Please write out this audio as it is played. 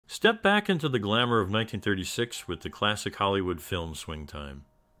Step back into the glamour of 1936 with the classic Hollywood film Swing Time.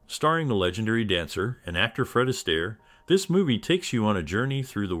 Starring the legendary dancer and actor Fred Astaire, this movie takes you on a journey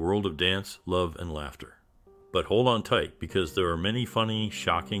through the world of dance, love, and laughter. But hold on tight, because there are many funny,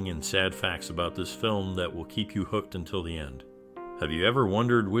 shocking, and sad facts about this film that will keep you hooked until the end. Have you ever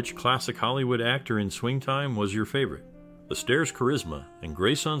wondered which classic Hollywood actor in Swing Time was your favorite? Astaire's charisma and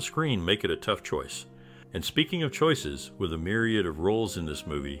grace on screen make it a tough choice. And speaking of choices, with a myriad of roles in this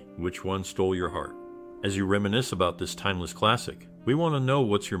movie, which one stole your heart? As you reminisce about this timeless classic, we want to know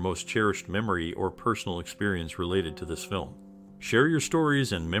what's your most cherished memory or personal experience related to this film. Share your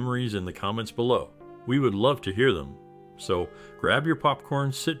stories and memories in the comments below. We would love to hear them. So grab your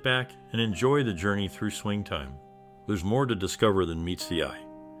popcorn, sit back, and enjoy the journey through Swing Time. There's more to discover than meets the eye.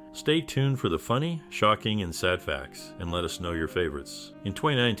 Stay tuned for the funny, shocking, and sad facts, and let us know your favorites. In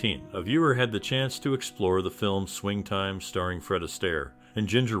 2019, a viewer had the chance to explore the film Swing Time starring Fred Astaire and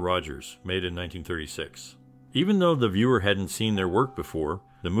Ginger Rogers, made in 1936. Even though the viewer hadn't seen their work before,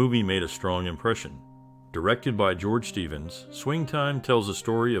 the movie made a strong impression. Directed by George Stevens, Swing Time tells a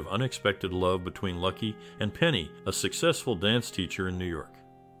story of unexpected love between Lucky and Penny, a successful dance teacher in New York.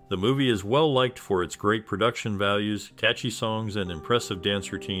 The movie is well liked for its great production values, catchy songs, and impressive dance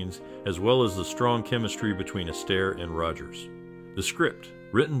routines, as well as the strong chemistry between Astaire and Rogers. The script,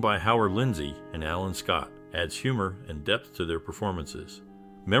 written by Howard Lindsay and Alan Scott, adds humor and depth to their performances.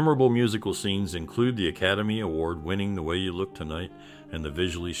 Memorable musical scenes include the Academy Award-winning The Way You Look Tonight and the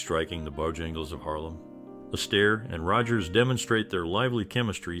visually striking The Bojangles of Harlem. Astaire and Rogers demonstrate their lively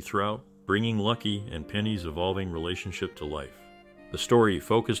chemistry throughout, bringing Lucky and Penny's evolving relationship to life. The story,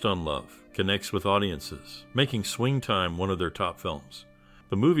 focused on love, connects with audiences, making Swing Time one of their top films.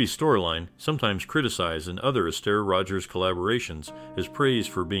 The movie's storyline, sometimes criticized in other Astaire-Rogers collaborations, is praised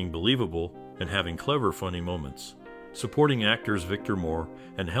for being believable and having clever, funny moments. Supporting actors Victor Moore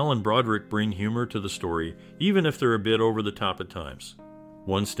and Helen Broderick bring humor to the story, even if they're a bit over the top at times.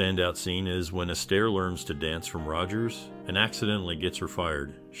 One standout scene is when Astaire learns to dance from Rogers and accidentally gets her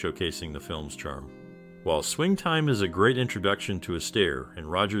fired, showcasing the film's charm. While Swing Time is a great introduction to Astaire and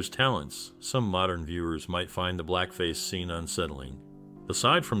Rogers' talents, some modern viewers might find the blackface scene unsettling.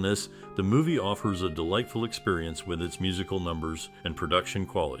 Aside from this, the movie offers a delightful experience with its musical numbers and production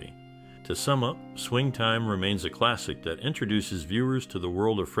quality. To sum up, Swing Time remains a classic that introduces viewers to the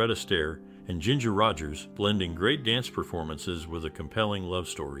world of Fred Astaire and Ginger Rogers, blending great dance performances with a compelling love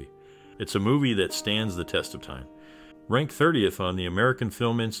story. It's a movie that stands the test of time. Ranked 30th on the American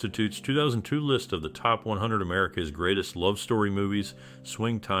Film Institute's 2002 list of the top 100 America's greatest love story movies,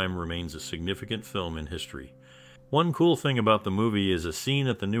 Swing Time remains a significant film in history. One cool thing about the movie is a scene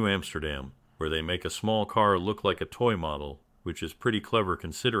at the New Amsterdam, where they make a small car look like a toy model, which is pretty clever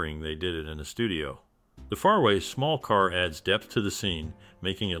considering they did it in a studio. The faraway small car adds depth to the scene,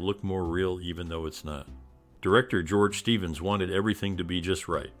 making it look more real even though it's not. Director George Stevens wanted everything to be just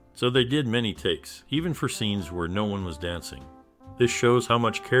right, so they did many takes, even for scenes where no one was dancing. This shows how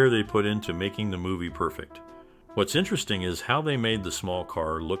much care they put into making the movie perfect. What's interesting is how they made the small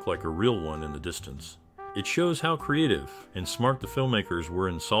car look like a real one in the distance. It shows how creative and smart the filmmakers were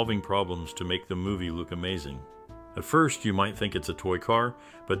in solving problems to make the movie look amazing. At first you might think it's a toy car,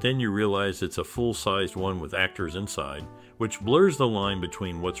 but then you realize it's a full-sized one with actors inside, which blurs the line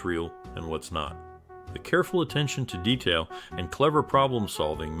between what's real and what's not. The careful attention to detail and clever problem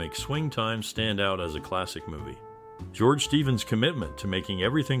solving make Swing Time stand out as a classic movie. George Stevens' commitment to making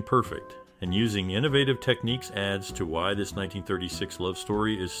everything perfect and using innovative techniques adds to why this 1936 love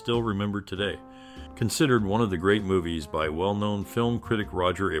story is still remembered today. Considered one of the great movies by well-known film critic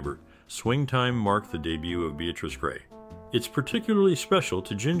Roger Ebert, Swing Time marked the debut of Beatrice Gray. It's particularly special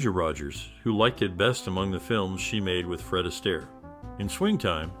to Ginger Rogers, who liked it best among the films she made with Fred Astaire. In Swing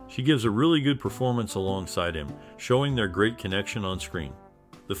Time, she gives a really good performance alongside him, showing their great connection on screen.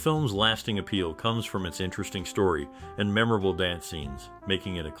 The film's lasting appeal comes from its interesting story and memorable dance scenes,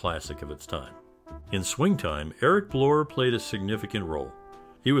 making it a classic of its time. In Swing Time, Eric Blore played a significant role.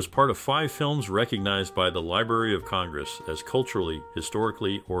 He was part of 5 films recognized by the Library of Congress as culturally,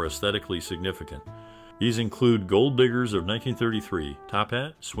 historically, or aesthetically significant. These include Gold Diggers of 1933, Top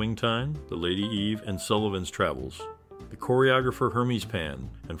Hat, Swing Time, The Lady Eve, and Sullivan's Travels. The choreographer Hermes Pan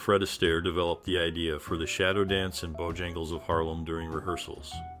and Fred Astaire developed the idea for the shadow dance in Bojangles of Harlem during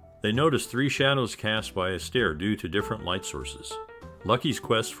rehearsals. They noticed 3 shadows cast by Astaire due to different light sources. Lucky's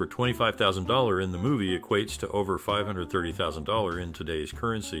quest for $25,000 in the movie equates to over $530,000 in today's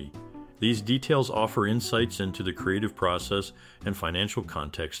currency. These details offer insights into the creative process and financial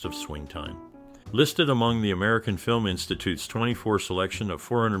context of Swing Time. Listed among the American Film Institute's 24 selection of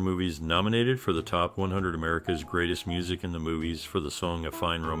 400 movies nominated for the top 100 America's Greatest Music in the Movies for the song A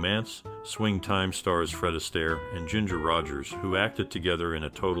Fine Romance, Swing Time stars Fred Astaire and Ginger Rogers, who acted together in a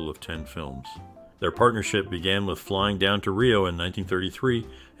total of 10 films. Their partnership began with Flying Down to Rio in 1933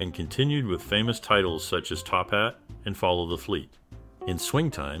 and continued with famous titles such as Top Hat and Follow the Fleet. In Swing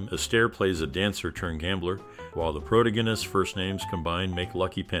Time, Astaire plays a dancer-turned-gambler, while the protagonists' first names combined make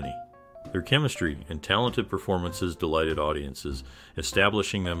Lucky Penny. Their chemistry and talented performances delighted audiences,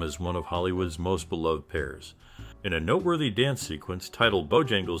 establishing them as one of Hollywood's most beloved pairs. In a noteworthy dance sequence titled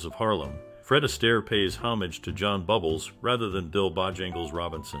Bojangles of Harlem, Fred Astaire pays homage to John Bubbles rather than Bill Bojangles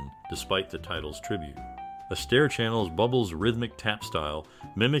Robinson, despite the title's tribute. Astaire channels Bubbles' rhythmic tap style,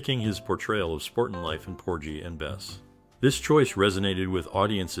 mimicking his portrayal of Sportin' Life in Porgy and Bess. This choice resonated with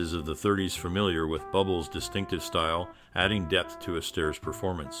audiences of the 30s familiar with Bubbles' distinctive style, adding depth to Astaire's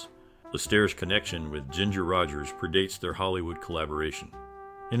performance. Astaire's connection with Ginger Rogers predates their Hollywood collaboration.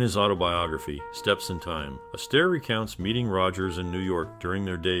 In his autobiography, Steps in Time, Astaire recounts meeting Rogers in New York during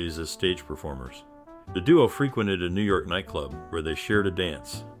their days as stage performers. The duo frequented a New York nightclub where they shared a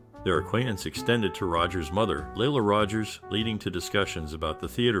dance. Their acquaintance extended to Rogers' mother, Layla Rogers, leading to discussions about the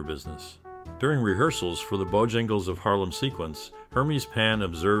theater business. During rehearsals for the Bojangles of Harlem sequence, Hermes Pan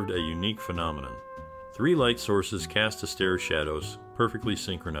observed a unique phenomenon. 3 light sources cast Astaire's shadows, perfectly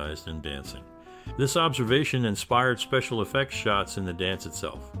synchronized and dancing. This observation inspired special effects shots in the dance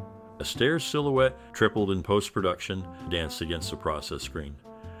itself. Astaire's silhouette, tripled in post-production, danced against the process screen.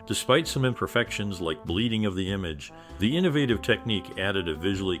 Despite some imperfections like bleeding of the image, the innovative technique added a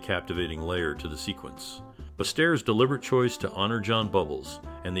visually captivating layer to the sequence. Astaire's deliberate choice to honor John Bubbles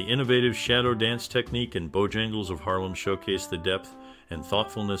and the innovative shadow dance technique in Bojangles of Harlem showcased the depth and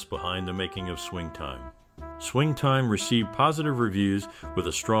thoughtfulness behind the making of Swing Time. Swing Time received positive reviews with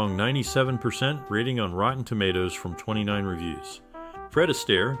a strong 97% rating on Rotten Tomatoes from 29 reviews. Fred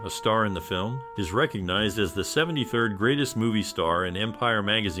Astaire, a star in the film, is recognized as the 73rd greatest movie star in Empire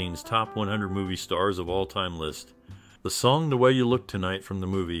magazine's top 100 movie stars of all time list. The song The Way You Look Tonight from the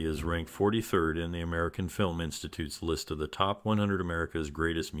movie is ranked 43rd in the American Film Institute's list of the top 100 America's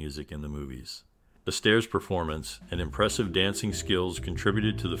greatest music in the movies. Astaire's performance and impressive dancing skills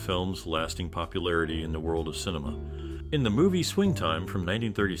contributed to the film's lasting popularity in the world of cinema. In the movie Swing Time from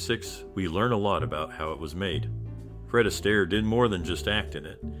 1936, we learn a lot about how it was made. Fred Astaire did more than just act in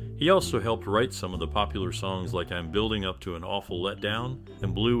it. He also helped write some of the popular songs like I'm Building Up to an Awful Letdown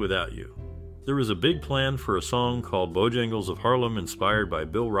and Blue Without You. There was a big plan for a song called Bojangles of Harlem inspired by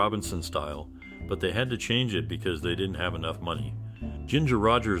Bill Robinson style, but they had to change it because they didn't have enough money. Ginger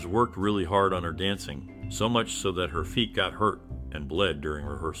Rogers worked really hard on her dancing, so much so that her feet got hurt and bled during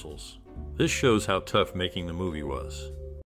rehearsals. This shows how tough making the movie was.